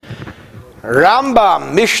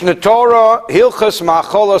Rambam, Mishnah Torah, Hilchos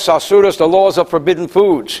Ma'acholos Assurot, the laws of forbidden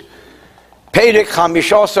foods. Perek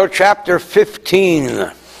Chamishosar, chapter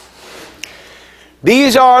 15.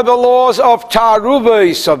 These are the laws of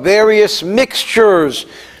taruvos, of various mixtures.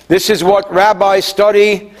 This is what rabbis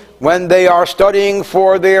study when they are studying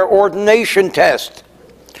for their ordination test.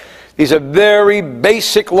 These are very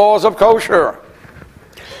basic laws of kosher.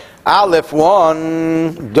 Aleph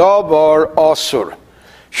 1, Davar Asur.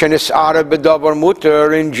 Shenis'ara b'davar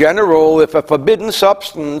muter. In general, if a forbidden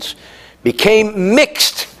substance became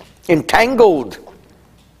mixed, entangled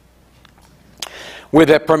with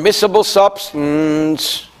a permissible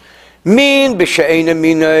substance, min b'she'ena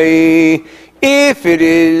minei, if it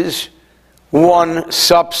is one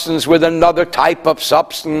substance with another type of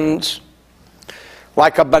substance,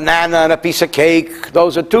 like a banana and a piece of cake,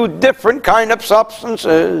 those are two different kind of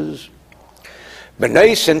substances.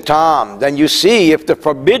 B'neis and tam, then you see if the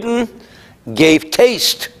forbidden gave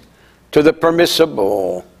taste to the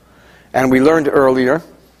permissible. And we learned earlier,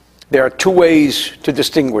 there are two ways to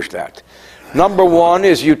distinguish that. Number one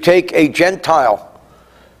is you take a Gentile.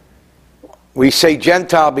 We say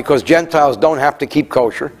Gentile because Gentiles don't have to keep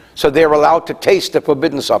kosher, so they're allowed to taste the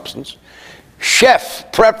forbidden substance.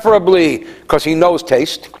 Chef, preferably, because he knows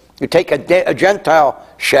taste. You take a Gentile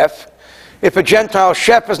chef. If a Gentile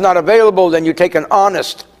chef is not available, then you take an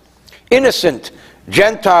honest, innocent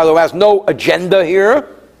Gentile who has no agenda here,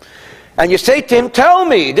 and you say to him, tell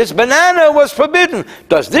me, this banana was forbidden.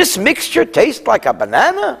 Does this mixture taste like a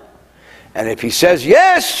banana? And if he says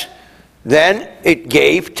yes, then it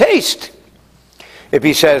gave taste. If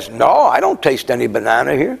he says, no, I don't taste any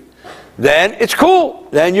banana here, then it's cool.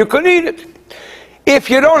 Then you can eat it. If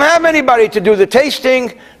you don't have anybody to do the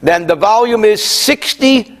tasting, then the volume is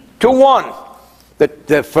 60 to 1.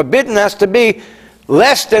 The forbidden has to be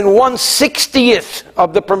less than 1/60th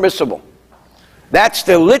of the permissible. That's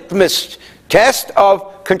the litmus test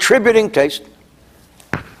of contributing taste.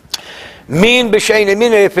 Min b'she'ena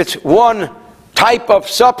minei, if it's one type of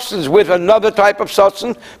substance with another type of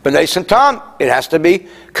substance, b'neis and tam, it has to be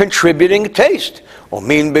contributing taste. Or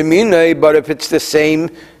min b'minei, but if it's the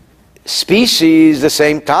same species, the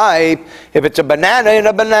same type, if it's a banana in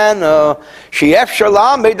a banana, she'ef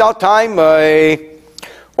shalam meidal taimei,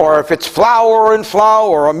 or if it's flour and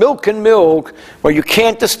flour, or milk and milk, where you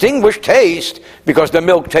can't distinguish taste because the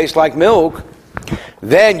milk tastes like milk,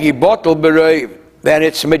 then yibotel b'reiv, then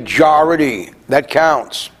it's majority that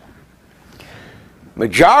counts.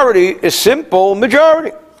 Majority is simple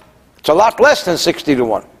majority. It's a lot less than 60 to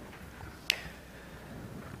 1.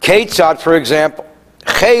 Ketzad, for example,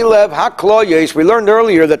 chaylev hakloyes, we learned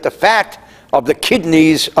earlier that the fat of the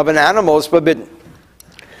kidneys of an animal is forbidden.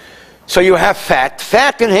 So you have fat.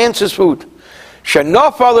 Fat enhances food.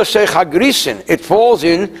 Shenofal hagrisin, it falls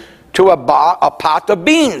into a pot of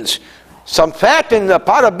beans. Some fat in a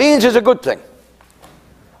pot of beans is a good thing.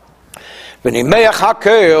 And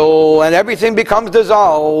everything becomes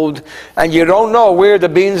dissolved, and you don't know where the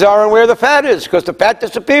beans are and where the fat is, because the fat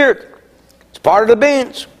disappeared. It's part of the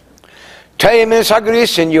beans.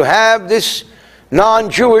 You have this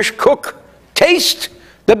non-Jewish cook taste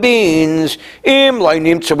the beans.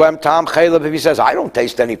 If he says, I don't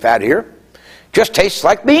taste any fat here, just tastes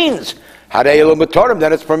like beans,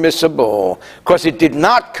 then it's permissible, because it did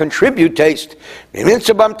not contribute taste.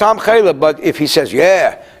 But if he says,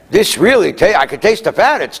 yeah, this really, I can taste the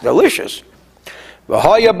fat, it's delicious.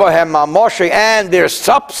 And there's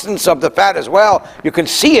substance of the fat as well. You can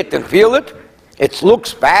see it and feel it. It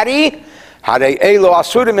looks fatty.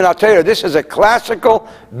 This is a classical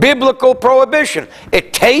biblical prohibition.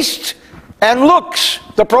 It tastes and looks,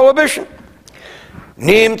 the prohibition.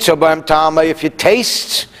 If it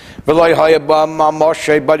tastes,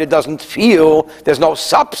 but it doesn't feel, there's no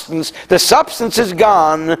substance, the substance is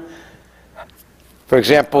gone. For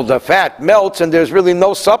example, the fat melts and there's really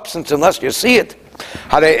no substance unless you see it.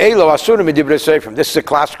 This is a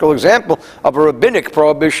classical example of a rabbinic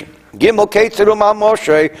prohibition. What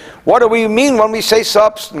do we mean when we say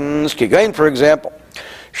substance? For example,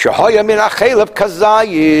 if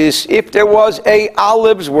there was a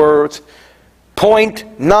olive's worth,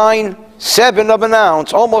 0.97 of an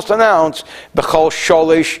ounce, almost an ounce,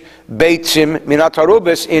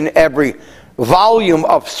 in every volume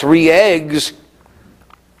of 3 eggs.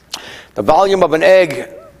 The volume of an egg,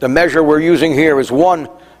 the measure we're using here, is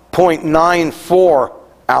 1.94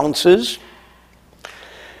 ounces.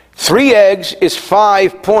 3 eggs is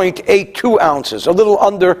 5.82 ounces, a little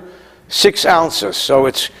under 6 ounces. So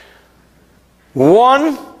it's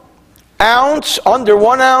 1 ounce, under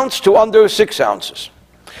 1 ounce to under 6 ounces.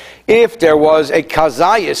 if there was a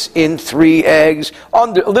kazayas in 3 eggs,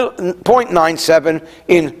 under 0.97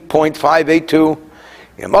 in 0.582.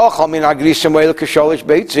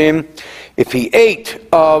 If he ate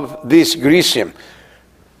of this grisim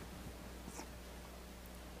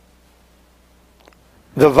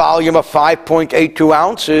the volume of 5.82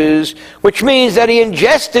 ounces, which means that he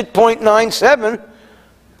ingested 0.97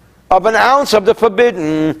 of an ounce of the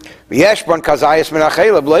forbidden,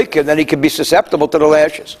 then he could be susceptible to the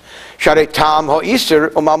lashes. Because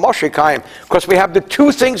we have the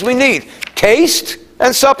 2 things we need, taste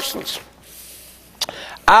and substance.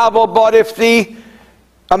 But if the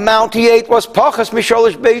amount he ate was pachas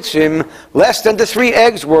misholish beitzim, less than the 3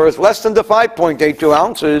 eggs worth, less than the 5.82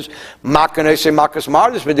 ounces,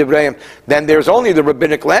 then there's only the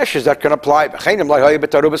rabbinic lashes that can apply.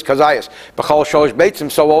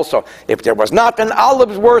 So also, if there was not an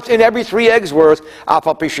olive's worth in every 3 eggs worth, even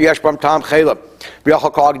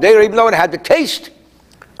though it had the taste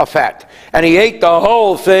of fat, and he ate the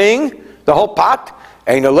whole thing, the whole pot,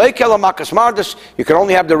 you can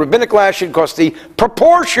only have the rabbinic lashing because the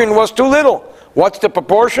proportion was too little. What's the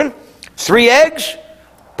proportion? 3 eggs,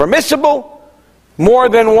 permissible, more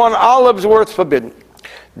than 1 olive's worth forbidden.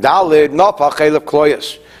 We learned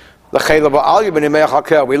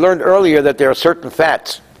earlier that there are certain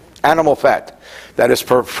fats, animal fat, that is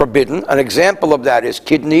forbidden. An example of that is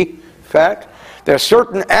kidney fat. There are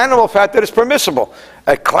certain animal fat that is permissible.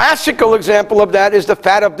 A classical example of that is the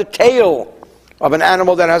fat of the tail of an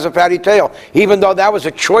animal that has a fatty tail. Even though that was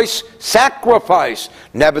a choice sacrifice,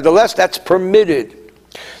 nevertheless, that's permitted.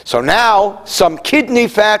 So now, some kidney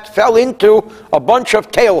fat fell into a bunch of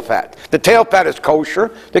tail fat. The tail fat is kosher,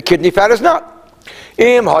 the kidney fat is not.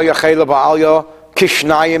 Now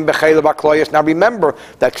remember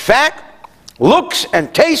that fat looks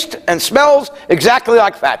and tastes and smells exactly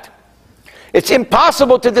like fat. It's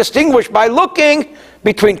impossible to distinguish by looking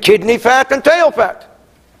between kidney fat and tail fat.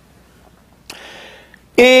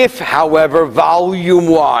 If, however,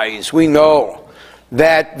 volume-wise, we know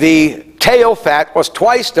that the tail fat was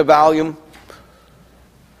twice the volume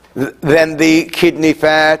than the kidney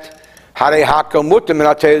fat,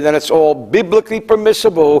 then it's all biblically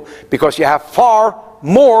permissible because you have far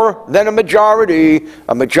more than a majority.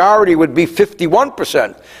 A majority would be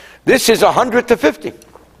 51%. This is 100 to 50.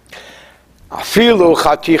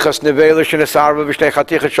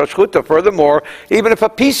 Furthermore, even if a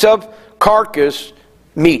piece of carcass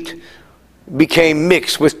meat became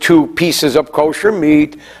mixed with 2 pieces of kosher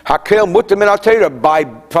meat, from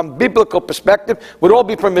biblical perspective, would all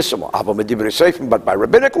be permissible. But by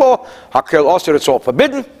rabbinic law, also it's all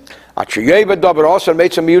forbidden. Also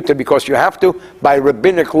made some muta because you have to, by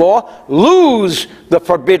rabbinic law, lose the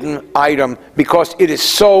forbidden item because it is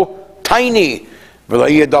so tiny. And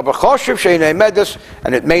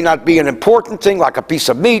it may not be an important thing like a piece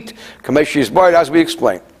of meat, as we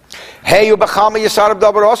explained. What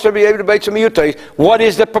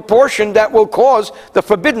is the proportion that will cause the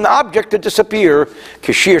forbidden object to disappear?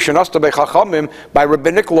 By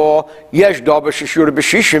rabbinic law,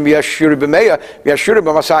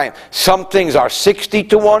 some things are 60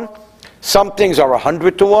 to 1, some things are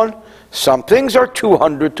 100 to 1, some things are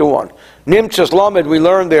 200 to 1. Nimtzas Lamed, we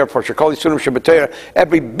learned there for Shekali Surim Shabbatera,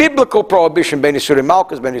 every biblical prohibition, Beni Suri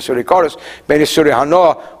Malchus, Beni Suri Koros, Beni Suri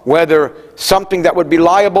Hanoah, whether something that would be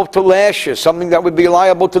liable to lashes, something that would be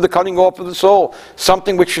liable to the cutting off of the soul,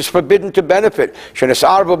 something which is forbidden to benefit, Shenes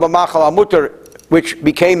Arva B'machal Amuter, which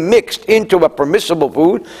became mixed into a permissible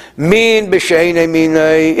food, Min B'Sheine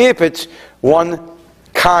Minei, if it's one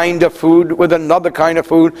kind of food with another kind of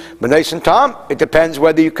food. B'nais and Tom, it depends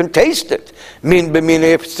whether you can taste it. Min b'min,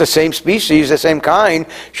 if it's the same species, the same kind.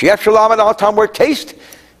 She'ef shalam al tam, where taste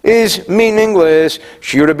is meaningless.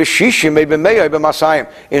 Shiura b'shishim b'meyay b'masayim.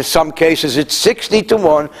 In some cases it's 60 to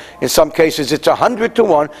 1. In some cases it's 100 to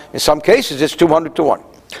 1. In some cases it's 200 to 1.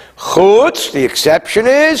 Chutz, the exception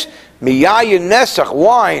is miyayin nesach,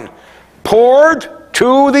 wine poured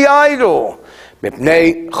to the idol.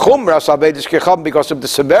 Because of the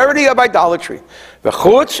severity of idolatry. The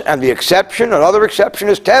chutz, and the exception, another exception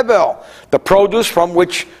is tevel, the produce from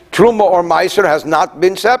which truma or meiser has not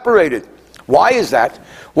been separated. Why is that?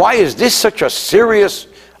 Why is this such a serious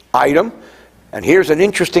item? And here's an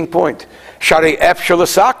interesting point.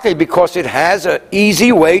 Because it has an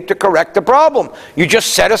easy way to correct the problem. You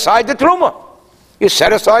just set aside the truma. You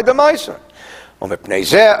set aside the meiser.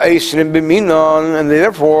 And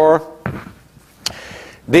therefore,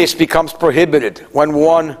 this becomes prohibited when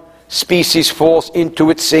one species falls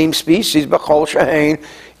into its same species, b'chol shehein,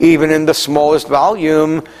 even in the smallest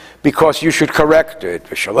volume, because you should correct it.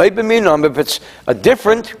 If it's a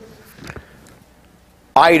different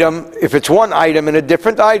item, if it's one item in a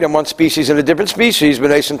different item, one species in a different species,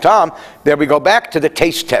 b'neis and tam, there we go back to the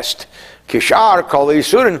taste test. Kishar, kol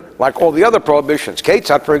yisurin, like all the other prohibitions.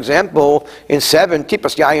 Ketzat, for example, in 7,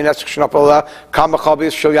 tipas yayin esach shnapala, kama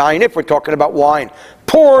chavis shel yayin, if we're talking about wine.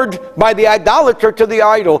 Poured by the idolater to the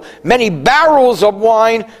idol. Many barrels of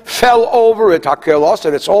wine fell over it. Hakelos,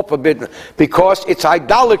 and it's all forbidden because it's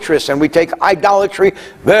idolatrous, and we take idolatry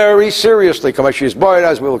very seriously.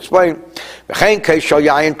 As we'll explain.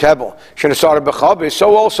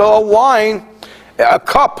 So also a wine, a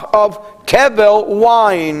cup of tevel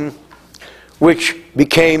wine, which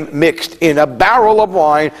became mixed in a barrel of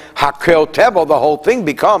wine. Hakel tevel, the whole thing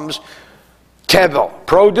becomes tevel,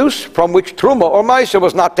 produce from which truma or maisa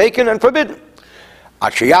was not taken and forbidden.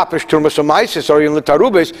 But it's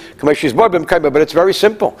very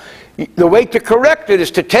simple. The way to correct it is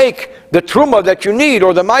to take the truma that you need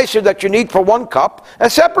or the maisa that you need for one cup and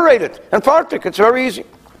separate it and fartik. It's very easy.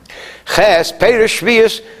 Ches, perish,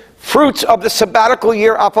 shvius, fruits of the sabbatical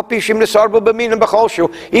year,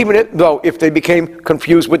 even though if they became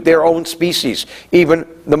confused with their own species, even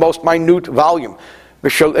the most minute volume.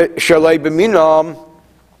 Not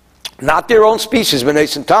their own species,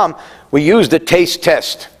 b'neis and tam, we use the taste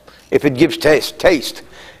test. If it gives taste.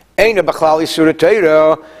 And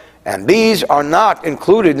these are not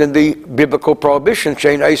included in the biblical prohibition,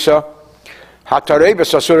 because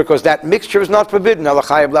that mixture is not forbidden.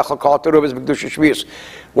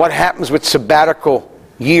 What happens with sabbatical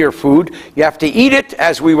year food? You have to eat it,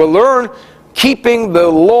 as we will learn, keeping the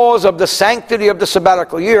laws of the sanctity of the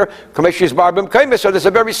sabbatical year. So there's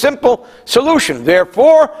a very simple solution.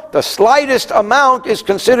 Therefore, the slightest amount is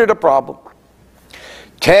considered a problem.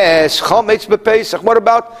 What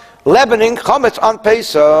about leavening chametz on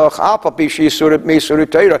Pesach?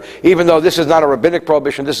 Even though this is not a rabbinic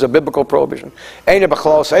prohibition, this is a biblical prohibition.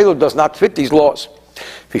 Does not fit these laws.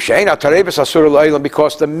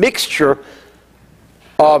 Because the mixture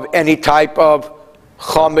of any type of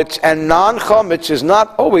chametz and non-chametz is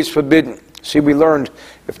not always forbidden. See, we learned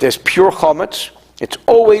if there's pure chametz, it's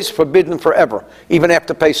always forbidden forever, even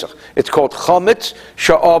after Pesach. It's called chametz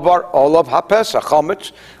sha'avar olav ha'pesach.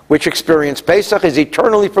 Chametz, which experienced Pesach, is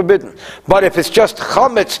eternally forbidden. But if it's just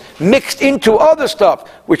chametz mixed into other stuff,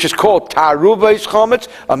 which is called taruves chametz,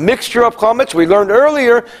 a mixture of chametz, we learned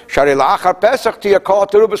earlier that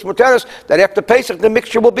after Pesach the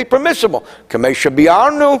mixture will be permissible.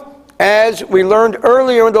 As we learned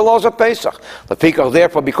earlier in the laws of Pesach.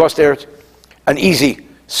 Therefore, because there's an easy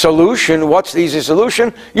solution, what's the easy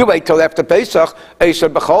solution? You wait till after Pesach,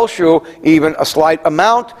 even a slight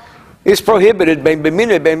amount is prohibited,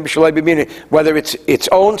 whether it's its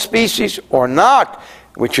own species or not,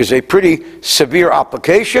 which is a pretty severe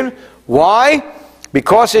application. Why?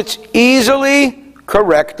 Because it's easily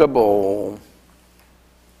correctable.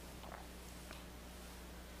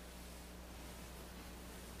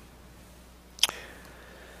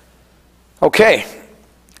 Okay,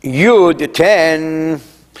 Yud 10.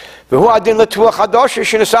 The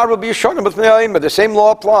same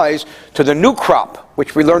law applies to the new crop,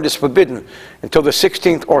 which we learned is forbidden until the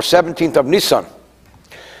 16th or 17th of Nisan.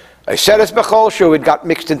 It got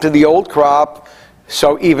mixed into the old crop,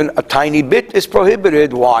 so even a tiny bit is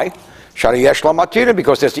prohibited. Why?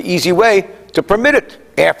 Because there's the easy way to permit it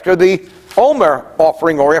after the Omer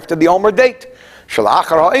offering or after the Omer date.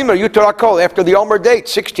 After the Omer date,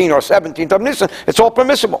 16th or 17th of Nisan, it's all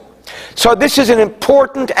permissible. So this is an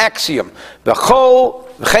important axiom.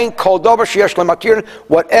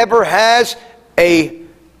 Whatever has a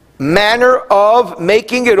manner of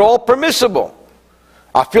making it all permissible.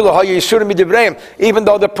 Even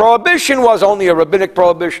though the prohibition was only a rabbinic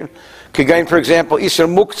prohibition. For example, Isser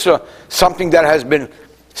Muktzah, something that has been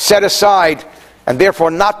set aside and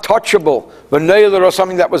therefore not touchable. Or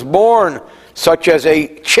something that was born, such as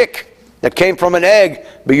a chick that came from an egg,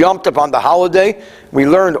 b'yom tov on the holiday. We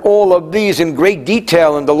learned all of these in great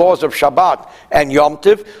detail in the laws of Shabbat and Yom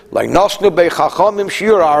Tov. Like Nosnu Beichachamim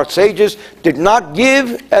Shiur, our sages did not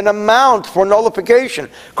give an amount for nullification,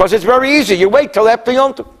 because it's very easy. You wait till after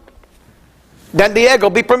Yom Tov. Then the egg will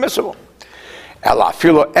be permissible.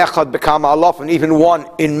 And even one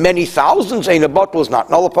in many thousands, ein bottle is not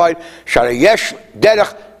nullified.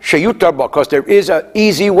 Because there is an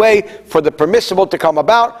easy way for the permissible to come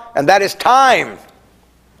about, and that is time.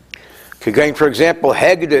 For example,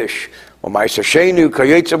 Hegdish,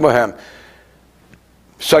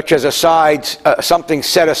 such as something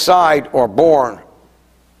set aside or born.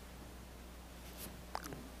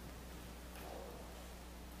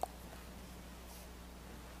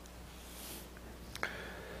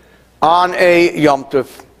 On a Yom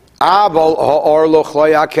Tov,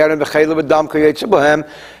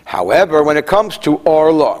 However, when it comes to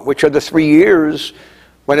orla, which are the 3 years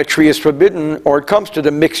when a tree is forbidden, or it comes to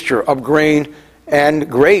the mixture of grain and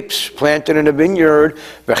grapes planted in a vineyard,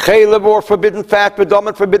 or forbidden fat,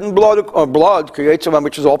 and forbidden blood, or blood,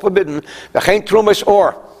 which is all forbidden,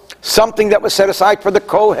 or something that was set aside for the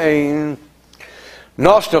Kohen.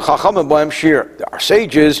 Our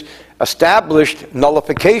sages established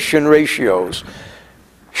nullification ratios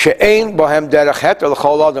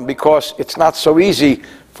because it's not so easy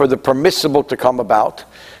for the permissible to come about.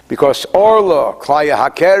 Because orla, klaya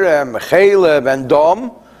hakerem, chelev, and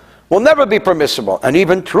dom will never be permissible. And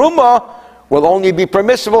even truma will only be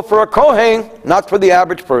permissible for a kohen, not for the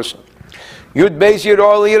average person. Yud beis yud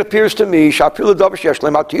orli, it appears to me,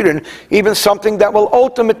 even something that will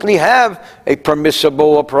ultimately have a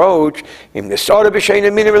permissible approach, if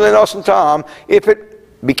it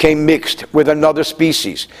became mixed with another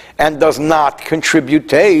species and does not contribute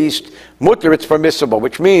taste, mutter, it's permissible,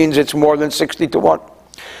 which means it's more than 60 to 1.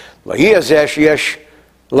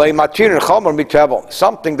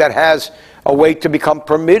 Something that has a way to become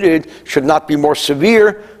permitted should not be more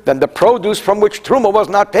severe than the produce from which truma was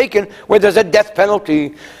not taken, where there's a death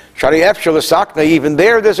penalty. Even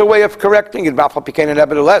there's a way of correcting it.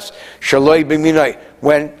 Nevertheless,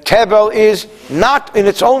 when tevel is not in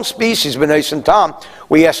its own species,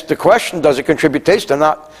 we ask the question, does it contribute taste or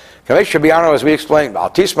not? As we explained,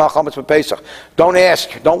 don't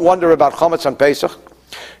ask, don't wonder about chametz on Pesach.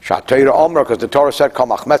 Because the Torah said,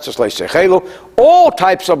 all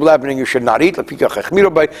types of leavening you should not eat.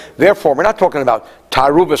 Therefore, we're not talking about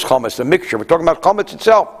taruvas chametz, the mixture. We're talking about chametz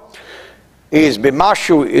itself. Is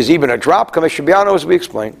bimashu, is even a drop, as we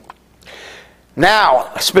explained. Now,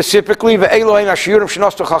 specifically, the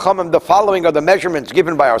following are the measurements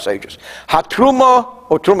given by our sages. Hatruma,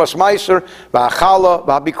 or trumas meiser, v'achala,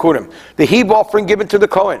 v'abikurim. The heave offering given to the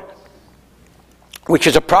Kohen, which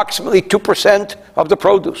is approximately 2% of the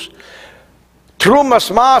produce.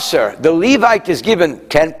 Trumas Maser, the Levite is given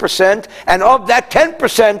 10%, and of that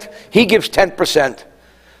 10%, he gives 10%.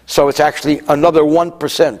 So it's actually another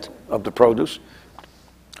 1% of the produce,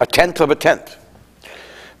 a tenth of a tenth.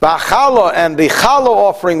 V'achala, and the chala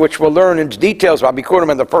offering, which we'll learn in details, v'abikurim,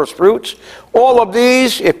 and the first fruits, all of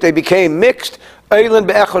these, if they became mixed, eilen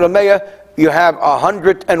be'echad ameya, you have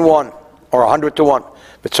 101, or 100 to 1.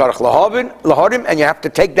 And you have to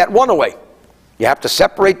take that one away. You have to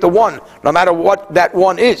separate the one, no matter what that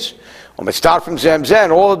one is. When we start from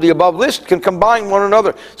Zemzen, all of the above list can combine one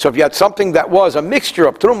another. So if you had something that was a mixture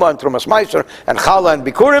of Truma and Trumas Meiser and Chala and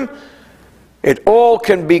Bikurim, it all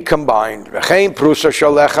can be combined.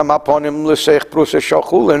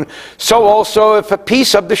 So also if a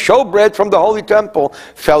piece of the showbread from the Holy Temple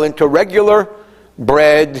fell into regular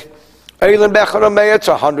bread, it's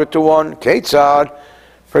 100 to 1. Ketzad.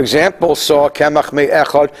 For example, saw kemach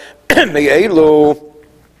me'echad me'elu,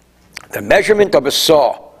 the measurement of a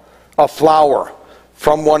saw of flour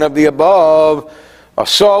from one of the above. A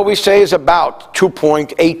saw, we say, is about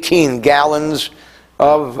 2.18 gallons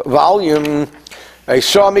of volume. A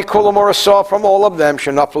saw mikulam, or a saw from all of them,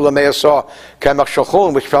 shenaflu lemei saw kemach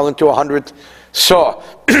shalchun, which fell into 100 saw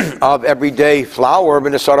of everyday flour,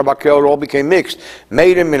 it all became mixed.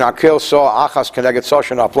 Made him in akel saw achas keneged saw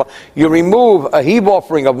shenafla. You remove a heave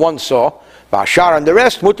offering of one saw, v'ashar, and the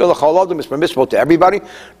rest mutar l'chol adam is permissible to everybody.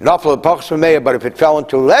 Nafla l'pachas me'meya, but if it fell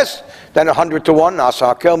into less than 100 to 1,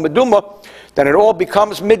 nasa akel meduma, then it all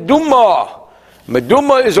becomes meduma.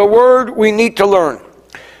 Meduma is a word we need to learn.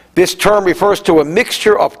 This term refers to a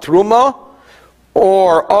mixture of truma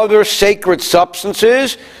or other sacred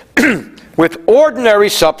substances with ordinary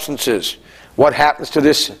substances. What happens to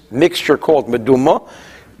this mixture called meduma?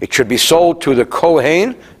 It should be sold to the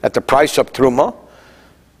Kohen at the price of truma,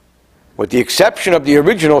 with the exception of the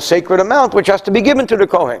original sacred amount, which has to be given to the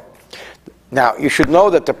Kohen. Now, you should know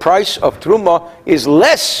that the price of truma is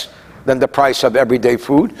less than the price of everyday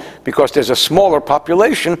food, because there's a smaller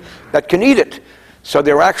population that can eat it. So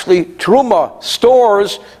there are actually truma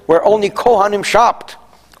stores where only Kohanim shopped.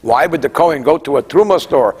 Why would the Kohen go to a Truma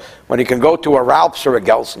store when he can go to a Ralph's or a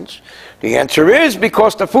Gelson's? The answer is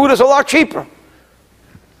because the food is a lot cheaper.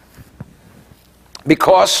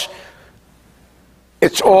 Because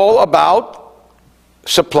it's all about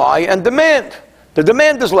supply and demand. The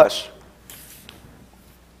demand is less.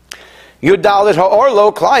 Yudalit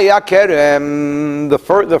ha'orlo klaya kerem, the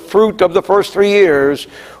fruit of the first 3 years,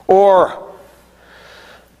 or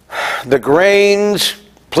the grains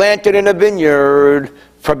planted in a vineyard,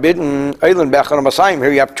 forbidden. Here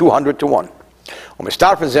you have 200 to 1. When we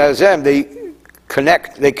start from Zazem,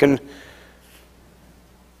 they can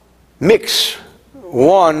mix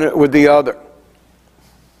one with the other.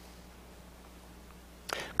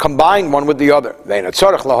 Combine one with the other.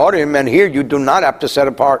 And here you do not have to set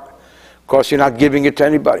apart. Of course, you're not giving it to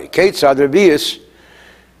anybody. Ketzad revius,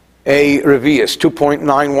 a revius,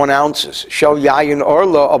 2.91 ounces. Shel yayin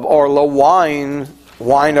orla, of orla wine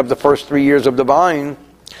of the first 3 years of the vine.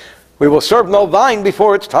 We will serve no vine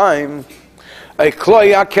before its time. A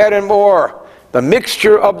kloya kerem, or the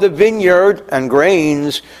mixture of the vineyard and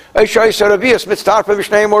grains. A shaisa revius mitzdarfa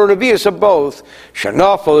v'shneim, or revius of both.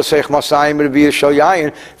 Shenafel l'seich masayim revius shel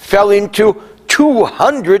yayin, fell into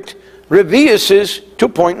 200 reviuses,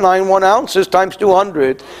 2.91 ounces times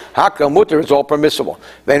 200. Haka mutter is all permissible.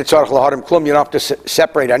 Then it's you don't have to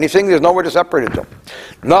separate anything. There's nowhere to separate it to.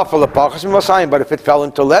 Nafel l'pachas masayim, but if it fell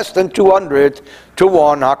into less than 200 to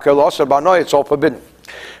 1, haka loser b'noi, it's all forbidden.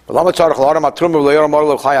 Why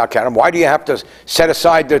do you have to set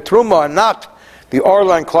aside the truma and not the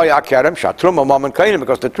orla and kloya kerem? Shatruma mammon kainim,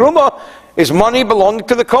 because the truma is money belonging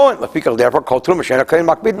to the Kohen. Therefore, called truma shena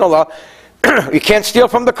kainim makbid nola. You can't steal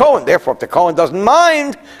from the Kohen. Therefore, if the Kohen doesn't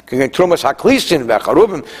mind, can get trumas haklisin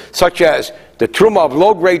v'charuvim, such as the truma of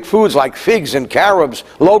low-grade foods like figs and carobs,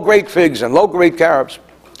 low-grade figs and low-grade carobs.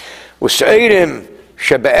 Useidim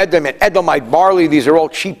shebe'edem and edomite barley, these are all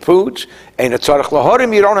cheap foods. And it's tzarech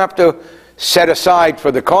lahorim, you don't have to set aside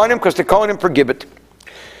for the Kohanim, because the Kohanim forgive it.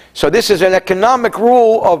 So this is an economic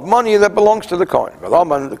rule of money that belongs to the Kohen. Now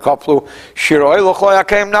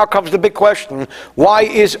comes the big question. Why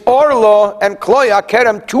is orla and kloya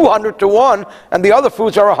kerem 200 to 1, and the other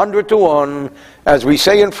foods are 100 to 1? As we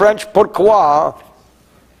say in French, pourquoi?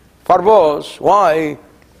 Parvos. Why?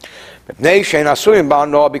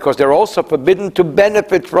 Because they're also forbidden to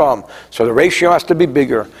benefit from. So the ratio has to be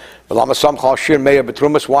bigger. Why is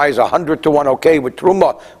 100 to 1 okay with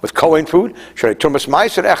truma, with Kohen food? Because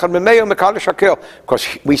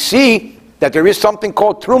we see that there is something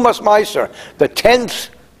called trumas meiser, the tenth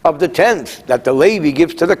of the tenth that the Levi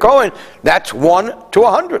gives to the Kohen. That's 1 to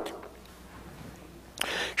 100.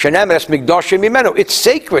 It's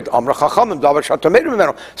sacred.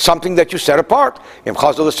 Something that you set apart.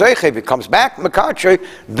 If it comes back,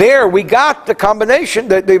 there we got the combination,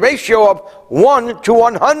 the ratio of 1 to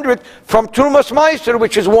 100 from Trumas Meiser,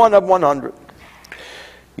 which is 1 of 100.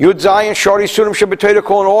 Yud Zayin Shori Surim Shabbatayda and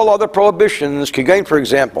all other prohibitions, Kigain, for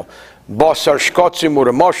example, Basar Shkotzim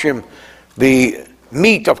Uramoshim, the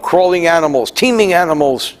meat of crawling animals, teeming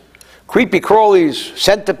animals, creepy crawlies,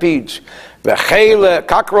 centipedes, v'chele,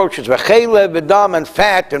 cockroaches, v'chele, v'dam, and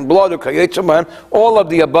fat, and blood, all of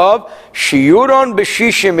the above. Shiuron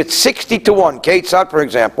b'shishim, it's 60 to 1. Ketzat, for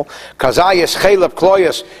example, kazayas, chelev,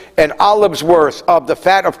 kloyas, an olive's worth of the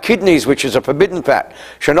fat of kidneys, which is a forbidden fat.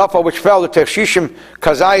 Shanafa, which fell to shishim,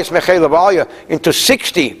 kazayas, mechelev, alya, into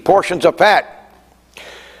 60 portions of fat.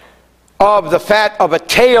 Of the fat of a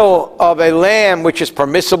tail of a lamb, which is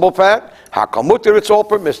permissible fat. Hakamutir, it's all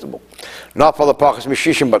permissible. Nafal apachas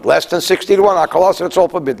mishishim, but less than 60 to 1. Hakalas, it's all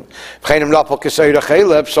forbidden.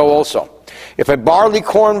 So also, if a barley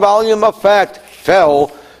corn volume of fat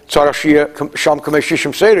fell,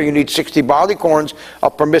 you need 60 barley corns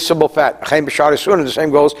of permissible fat. The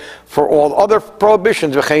same goes for all other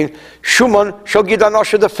prohibitions. Shuman shall gid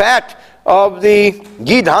hanosha, the fat of the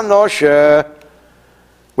gid hanosha,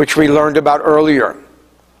 which we learned about earlier.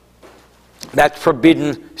 That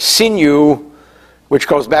forbidden sinew, which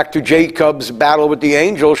goes back to Jacob's battle with the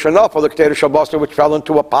angel, Shanaf, which fell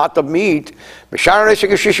into a pot of meat.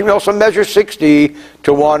 You also measure 60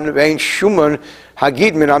 to 1. Shuman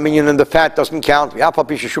hagid min aminyan, and the fat doesn't count. Even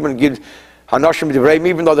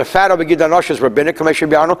though the fat of a gid hanosha is rabbinic, because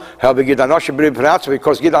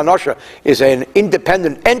gid hanosha is an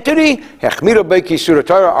independent entity,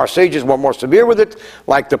 our sages were more severe with it,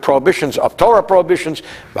 like the prohibitions of Torah prohibitions.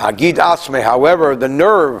 However, the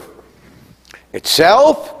nerve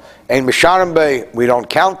itself, and misharim bay, we don't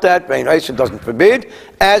count that. It doesn't forbid,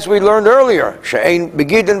 as we learned earlier. She'ein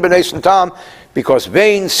begidin b'neis tam, because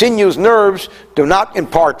veins, sinews, nerves do not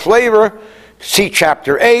impart flavor. See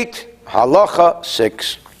chapter 8. Halacha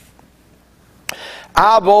 6.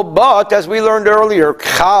 Avo, but as we learned earlier,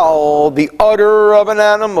 chal, the udder of an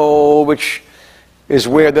animal, which is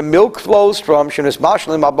where the milk flows from, shenis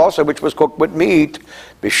mashlim abasa, which was cooked with meat,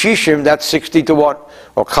 b'shishim, that's 60 to 1,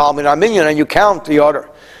 or chal min aminyan, and you count the udder.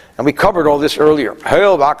 And we covered all this earlier.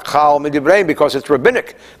 Hail v'ak chal midibrain, because it's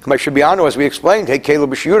rabbinic. As we explained, hey kelu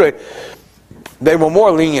b'shiure, they were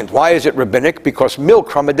more lenient. Why is it rabbinic? Because milk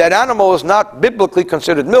from a dead animal is not biblically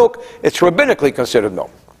considered milk, it's rabbinically considered milk.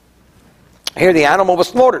 Here the animal was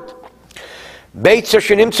slaughtered. What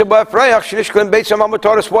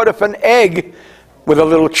if an egg with a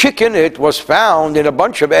little chick in it was found in a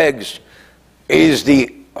bunch of eggs is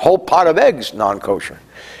the whole pot of eggs non-kosher?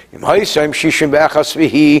 It has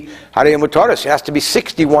to be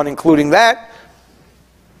 61, including that.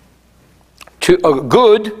 To a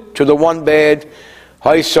good to the one bad.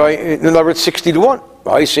 In other words, 60 to 1.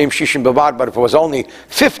 But if it was only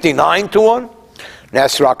 59 to 1,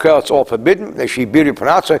 it's all forbidden.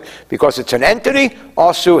 Because it's an entity.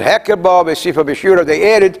 Also,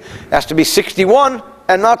 they added, it has to be 61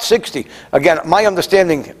 and not 60. Again, my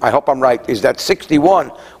understanding, I hope I'm right, is that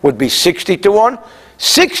 61 would be 60 to 1.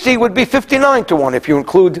 60 would be 59 to 1 if you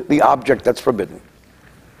include the object that's forbidden.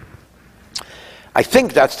 I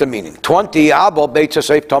think that's the meaning. 20, if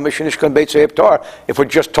we're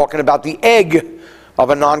just talking about the egg of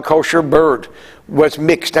a non-kosher bird, was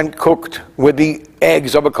mixed and cooked with the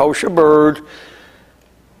eggs of a kosher bird.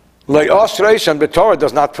 The Torah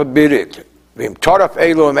does not forbid it.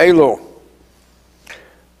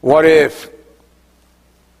 What if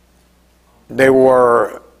they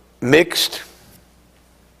were mixed,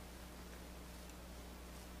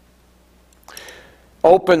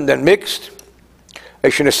 opened and mixed? Or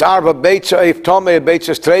the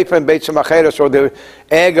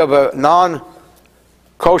egg of a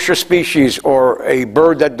non-kosher species or a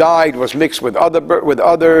bird that died was mixed with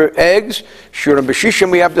other eggs.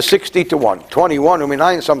 We have the 60 to 1. 21.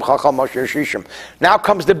 Now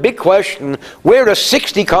comes the big question: where does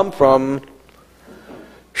 60 come from?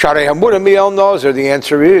 The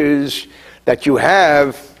answer is that you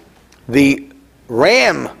have the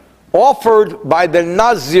ram offered by the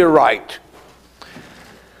Nazirite.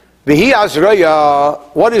 Vihi Azraya,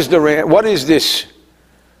 what is the ram? What is this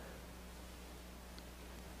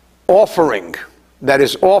offering that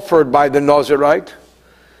is offered by the Nazirite?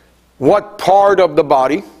 What part of the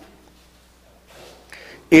body?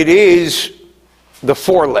 It is the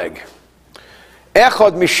foreleg.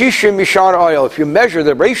 Echad mishishim mishar oil. If you measure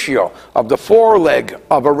the ratio of the foreleg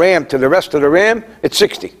of a ram to the rest of the ram, it's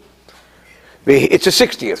 60. It's a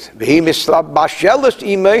 60th. Vihi mislab bashelis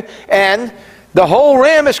imei, and the whole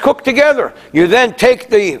ram is cooked together. You then take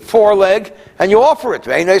the foreleg and you offer it.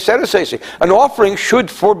 An offering should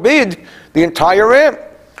forbid the entire ram.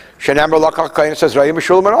 From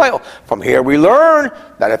here we learn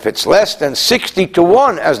that if it's less than 60 to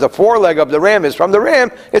 1, as the foreleg of the ram is from the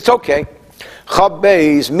ram, it's okay.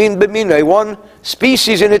 One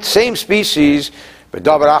species in its same species,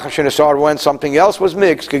 when something else was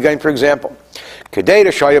mixed, again, for example, there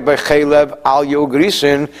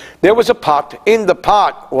was a pot. In the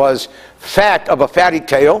pot was fat of a fatty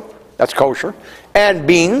tail, that's kosher, and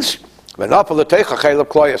beans. In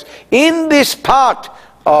this pot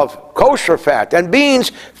of kosher fat and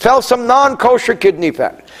beans fell some non-kosher kidney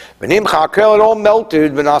fat. It all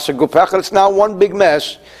melted. It's now one big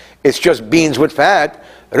mess. It's just beans with fat.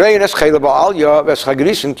 Now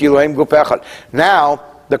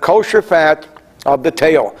the kosher fat of the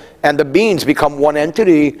tail and the beans become one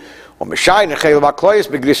entity. Now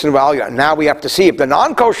we have to see if the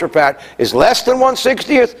non-kosher fat is less than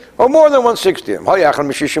 1/60th or more than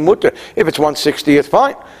 1/60th. If it's 1/60th,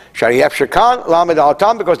 fine.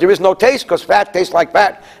 Because there is no taste, because fat tastes like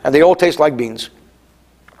fat, and they all taste like beans.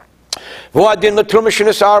 But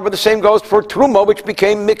the same goes for truma, which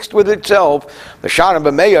became mixed with itself. The sharam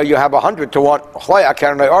b'meya, you have 100 to 1 chlaya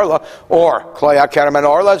karamei arla, or chlaya karamei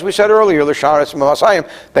arla, as we said earlier. The sharas masayim,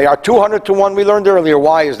 they are 200 to 1. We learned earlier.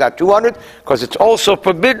 Why is that 200? Because it's also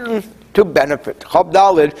forbidden to benefit.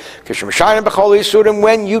 Chabdalid,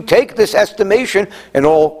 when you take this estimation in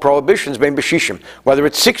all prohibitions, bein b'shishim, whether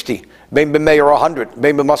it's 60, bein b'meya, or 100,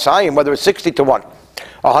 bein b'masayim, whether it's 60 to 1.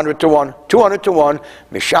 100 to 1, 200 to 1,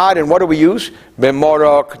 mishad, and what do we use?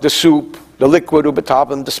 B'morak, the soup, the liquid,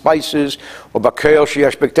 ubetalim, the spices, ubakel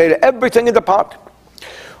sheyesh b'kteda, everything in the pot.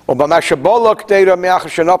 Ubamashabolak data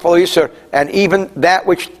me'achashanapal yiser, and even that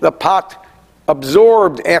which the pot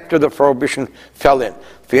absorbed after the prohibition fell in.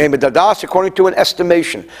 According to an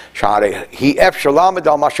estimation.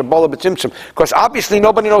 Because obviously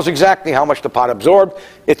nobody knows exactly how much the pot absorbed.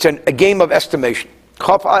 It's a game of estimation.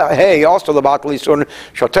 Here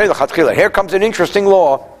comes an interesting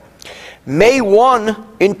law. May one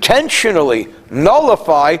intentionally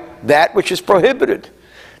nullify that which is prohibited?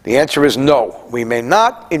 The answer is no. We may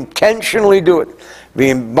not intentionally do it.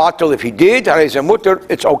 If he did,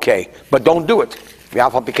 it's okay. But don't do it.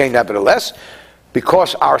 Nevertheless,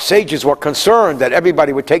 because our sages were concerned that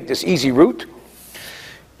everybody would take this easy route,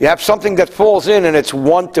 you have something that falls in and it's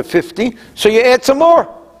 1 to 50, so you add some more.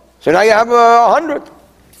 So now you have 100.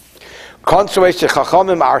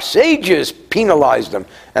 Our sages penalized them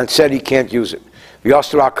and said he can't use it.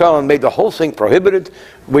 And made the whole thing prohibited,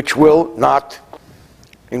 which will not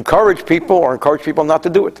encourage people not to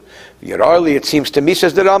do it. Yet early, it seems to me,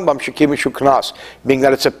 says the Rambam, shekim shuknas, meaning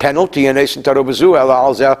that it's a penalty, and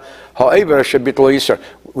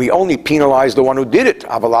we only penalize the one who did it,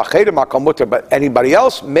 but anybody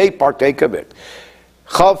else may partake of it.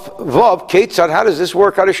 Chav Vav, Ketzad, how does this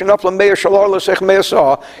work?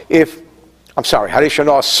 If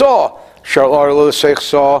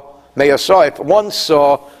one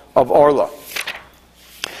saw of Orla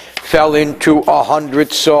fell into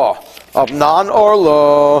 100 saw of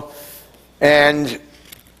non-Orla, and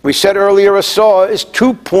we said earlier a saw is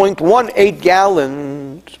 2.18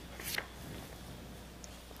 gallons.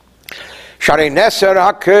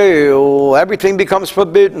 Everything becomes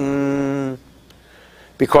forbidden,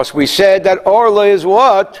 because we said that Orla is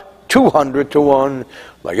what? 200 to 1.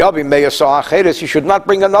 You should not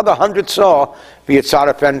bring another 100 saw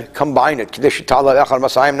and combine it.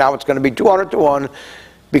 Now it's going to be 200 to 1,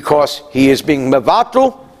 because he is being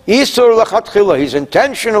mevatel isur lechatchila. He's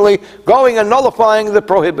intentionally going and nullifying the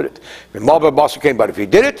prohibited. But if he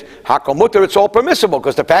did it, hakol muter, it's all permissible,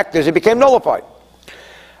 because the fact is it became nullified.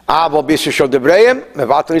 In a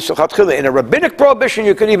rabbinic prohibition,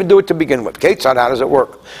 you can even do it to begin with. Ketzad, how does it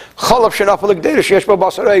work?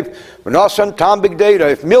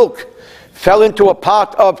 If milk fell into a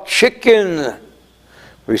pot of chicken,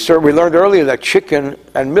 we learned earlier that chicken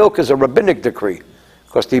and milk is a rabbinic decree,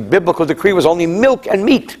 because the biblical decree was only milk and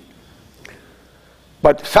meat.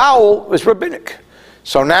 But fowl was rabbinic.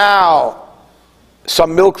 So now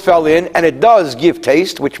some milk fell in, and it does give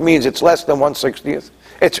taste, which means it's less than 1/60th.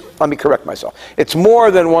 Let me correct myself. It's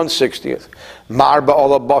more than 1/60th. Marba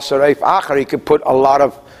ola basareif achar. He could put a lot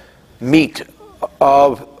of meat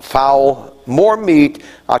of fowl, more meat,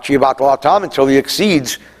 until he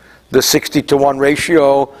exceeds the 60 to 1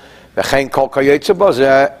 ratio,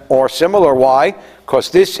 or similar. Why?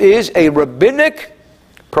 Because this is a rabbinic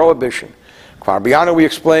prohibition. Kvarbiana, we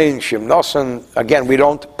explained, Shimnosan, again, we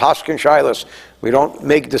don't paskin shailas, we don't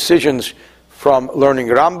make decisions from learning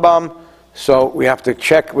Rambam, so we have to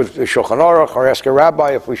check with the Shulchan Aruch or ask a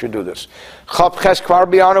rabbi if we should do this. Chavches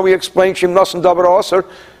Kvarbiana, we explained, Shimnosan davar osir,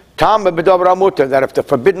 tam bedavar amuter, that if the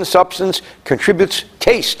forbidden substance contributes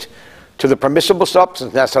taste to the permissible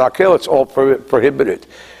substance, nasar it's all prohibited.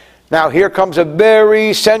 Now here comes a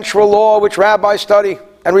very central law which rabbis study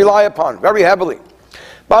and rely upon very heavily.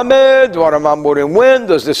 When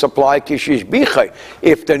does this apply?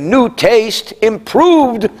 If the new taste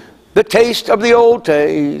improved the taste of the old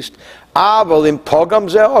taste. But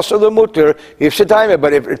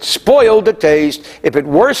if it spoiled the taste, if it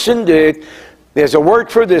worsened it, there's a word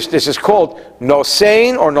for this. This is called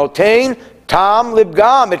nosein or notain tam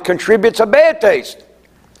libgam. It contributes a bad taste.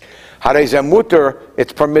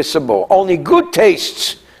 It's permissible. Only good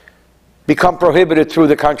tastes become prohibited through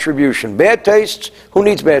the contribution. Bad tastes, who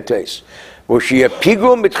needs bad tastes?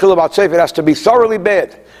 It has to be thoroughly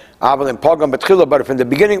bad. But if in the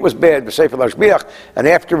beginning it was bad, and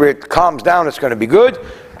after it calms down, it's going to be good.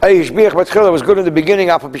 It was good in the beginning,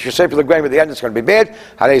 but at the end it's going to be bad.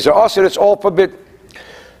 It's all forbidden.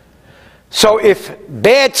 So if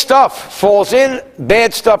bad stuff falls in,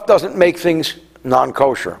 bad stuff doesn't make things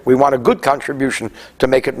non-kosher. We want a good contribution to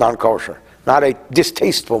make it non-kosher, not a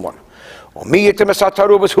distasteful one.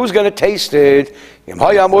 Who's going to taste it? If it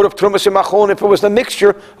was the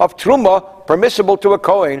mixture of truma permissible to a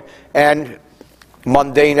kohen and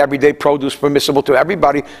mundane everyday produce permissible to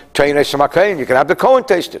everybody, you can have the kohen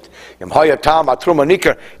taste it. If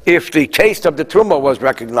the taste of the truma was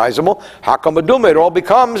recognizable, it all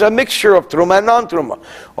becomes a mixture of truma and non-truma.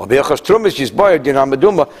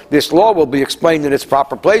 This law will be explained in its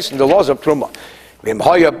proper place in the laws of truma. If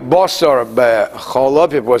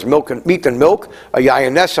it was meat and milk, a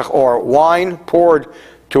yayin nesach or wine poured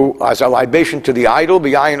as a libation to the idol,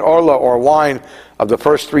 yayin orla or wine of the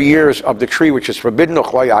first 3 years of the tree which is forbidden, or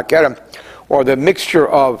the mixture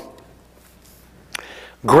of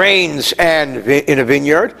grains and in a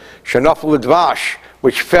vineyard, shenafel dvash,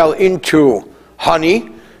 which fell into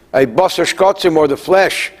honey, a basar shkotzim, or the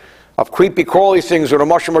flesh of creepy crawly things, or the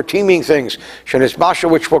mushroom or teeming things, shenismasha,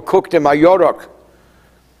 which were cooked in mayorok,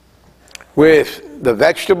 with the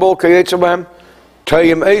vegetable,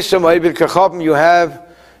 you have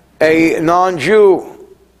a non-Jew,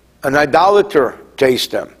 an idolater,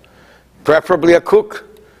 taste them. Preferably a cook,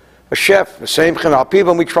 a chef, the same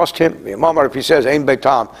chinal, we trust him. If he says, Ein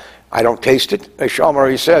beitam, I don't taste it. He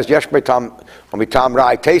says, Yesh beitam,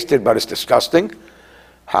 I taste it, but it's disgusting.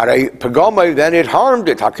 Then it harmed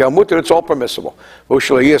it. It's all permissible. As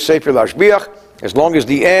long as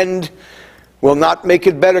the end will not make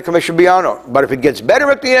it better, but if it gets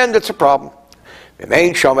better at the end, it's a problem.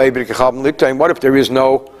 What if there is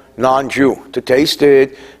no non-Jew to taste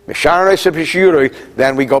it?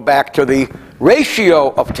 Then we go back to the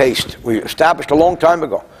ratio of taste we established a long time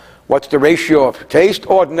ago. What's the ratio of taste?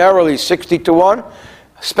 Ordinarily 60-1.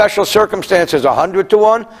 Special circumstances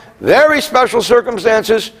 100-1. Very special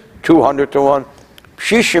circumstances 200-1.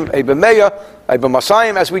 Shishim ebemeya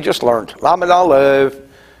ebemasayim, as we just learned. Lamed Alev.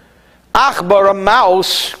 Achbar, a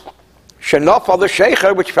mouse, shenafal the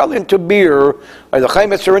shecher, which fell into beer, or the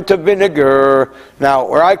chaimetz are into vinegar. Now,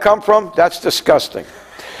 where I come from, that's disgusting.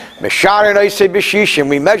 We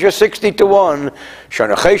measure 60-1.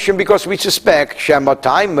 Shanacheshim, because we suspect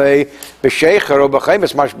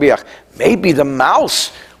maybe the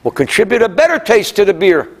mouse will contribute a better taste to the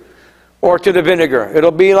beer or to the vinegar.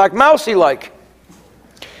 It'll be like mousy-like.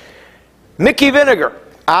 Mickey vinegar.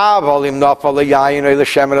 But if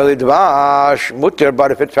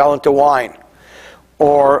it fell into wine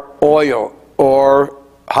or oil or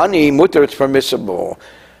honey, mutter, it's permissible.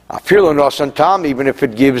 Even if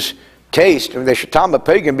it gives taste, they should tam a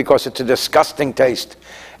pagan because it's a disgusting taste.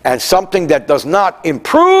 And something that does not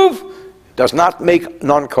improve does not make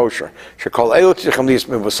non-kosher.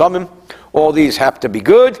 All these have to be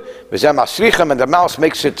good. And the mouse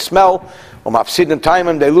makes it smell.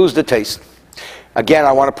 They lose the taste. Again,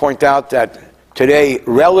 I want to point out that today,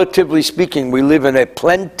 relatively speaking, we live in a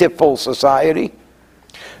plentiful society.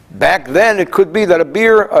 Back then, it could be that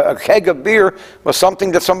a keg of beer was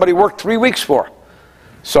something that somebody worked 3 weeks for.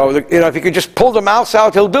 So, if you could just pull the mouse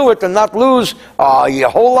out, he'll do it and not lose a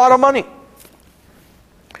whole lot of money.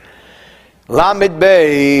 Lamed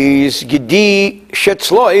Beis Gidi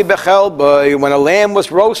Shetzloi Bechelboi, when a lamb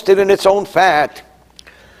was roasted in its own fat.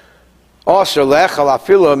 Aser lechal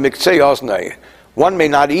afilo miktzei oznei. One may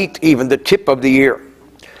not eat even the tip of the ear.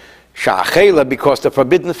 Sha'achela, because the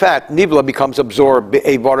forbidden fat, nivla, becomes absorbed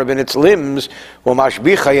in its limbs.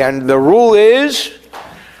 And the rule is,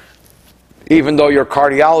 even though your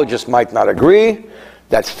cardiologist might not agree,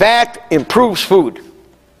 that fat improves food.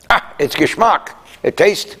 It's geschmack. It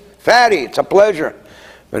tastes fatty. It's a pleasure.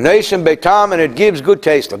 And it gives good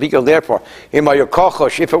taste. Therefore,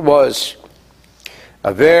 if it was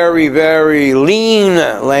a very, very lean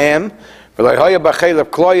lamb,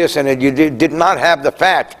 and you did not have the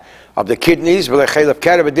fat of the kidneys,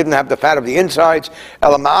 it didn't have the fat of the insides,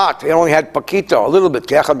 it only had pakito, a little bit,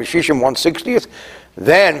 1/60th,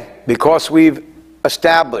 then, because we've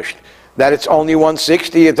established that it's only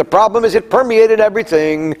 1/60th, the problem is it permeated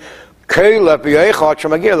everything.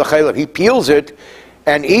 He peels it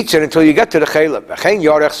and eats it until you get to the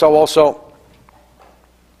chelep. So also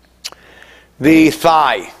the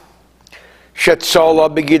thigh,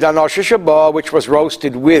 which was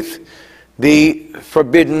roasted with the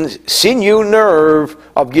forbidden sinew nerve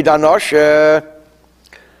of gidanoshe.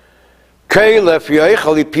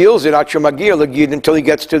 He peels it until he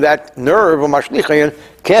gets to that nerve and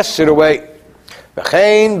casts it away.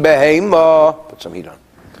 Put some heat on.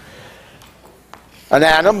 An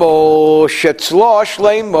animal,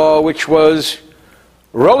 which was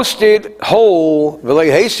roasted whole,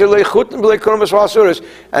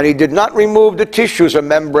 and he did not remove the tissues or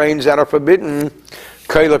membranes that are forbidden.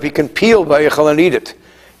 He can peel and eat it.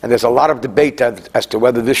 And there's a lot of debate as to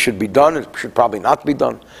whether this should be done. It should probably not be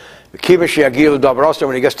done. When he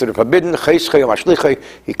gets to the forbidden,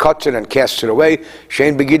 he cuts it and casts it away.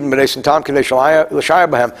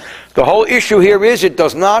 The whole issue here is it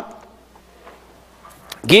does not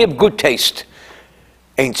give good taste.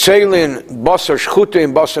 One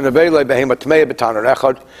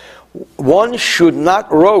should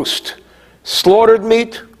not roast slaughtered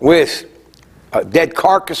meat with dead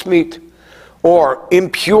carcass meat or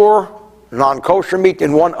impure non-kosher meat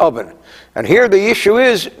in one oven. And here the issue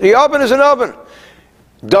is, the oven is an oven.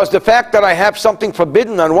 Does the fact that I have something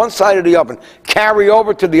forbidden on one side of the oven carry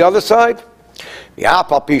over to the other side? He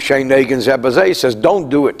says, don't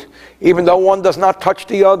do it. Even though one does not touch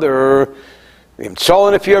the other,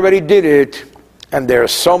 if you already did it, and there are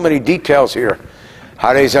so many details here.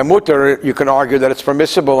 You can argue that it's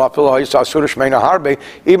permissible,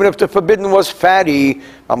 even if the forbidden was fatty,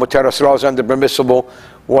 and the permissible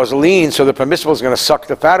was lean, so the permissible is going to suck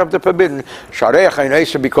the fat of the forbidden,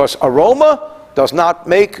 because aroma does not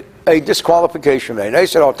make a disqualification.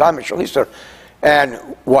 And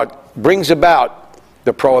what brings about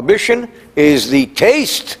the prohibition is the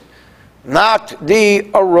taste, not the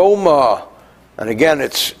aroma. And again,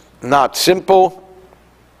 it's not simple.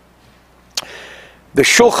 The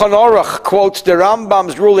Shulchan Aruch quotes the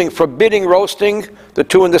Rambam's ruling forbidding roasting the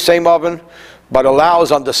two in the same oven, but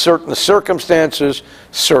allows under certain circumstances,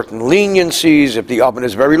 certain leniencies, if the oven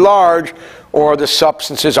is very large, or the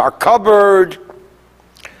substances are covered.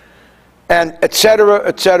 and etc.,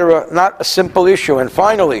 etc. Not a simple issue. And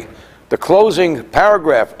finally, the closing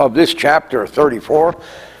paragraph of this chapter 34,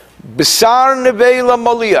 Bisar nevela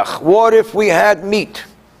maliach. What if we had meat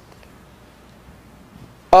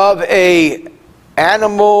of a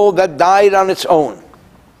animal that died on its own,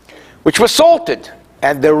 which was salted?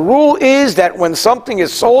 And the rule is that when something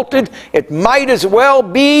is salted, it might as well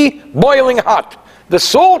be boiling hot. The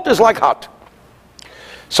salt is like hot.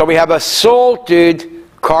 So we have a salted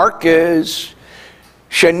carcass,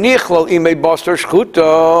 shenichlal imei basar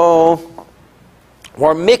shchuto,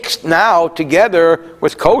 or mixed now together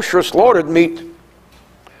with kosher slaughtered meat.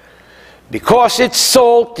 Because it's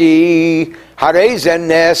salty, harezen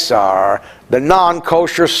nesar, the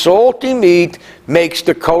non-kosher salty meat makes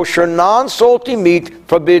the kosher non-salty meat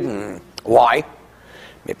forbidden. Why?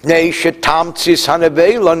 Because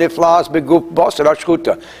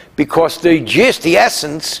the gist, the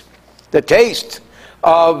essence, the taste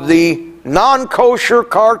of the non-kosher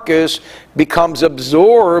carcass becomes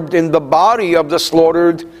absorbed in the body of the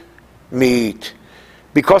slaughtered meat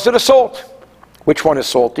because of the salt. Which one is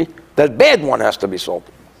salty? The bad one has to be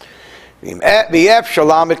salty. Here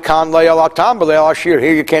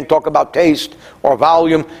you can't talk about taste or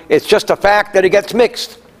volume. It's just a fact that it gets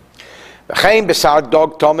mixed. The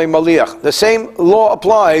same law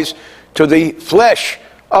applies to the flesh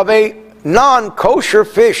of a non-kosher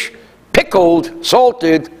fish, pickled,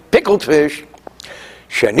 salted, pickled fish.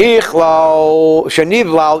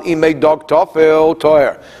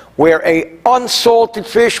 Where a unsalted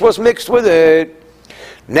fish was mixed with it.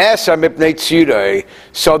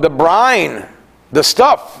 So the brine, the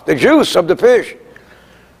stuff, the juice of the fish,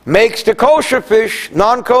 makes the kosher fish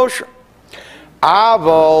non-kosher.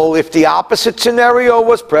 Aval, if the opposite scenario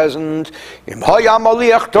was present,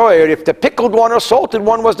 if the pickled one or salted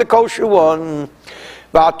one was the kosher one,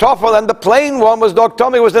 and the plain one was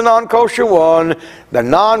dogtami, was the non-kosher one, the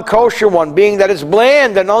non-kosher one, being that it's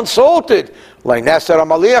bland and unsalted,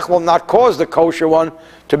 will not cause the kosher one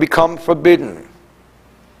to become forbidden.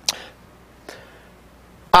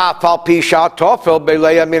 Even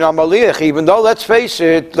though, let's face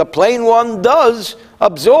it, the plain one does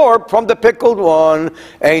absorb from the pickled one,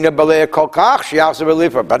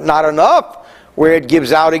 but not enough where it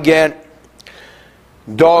gives out again.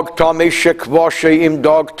 Dog im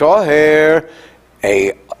dog toher,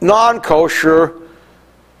 a non-kosher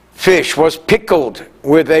fish was pickled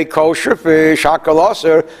with a kosher fish,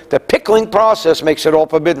 the pickling process makes it all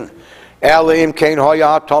forbidden. Unless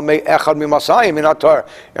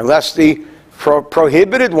the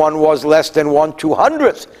prohibited one was less than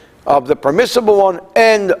 1/200th of the permissible one.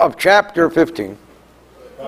 End of chapter 15.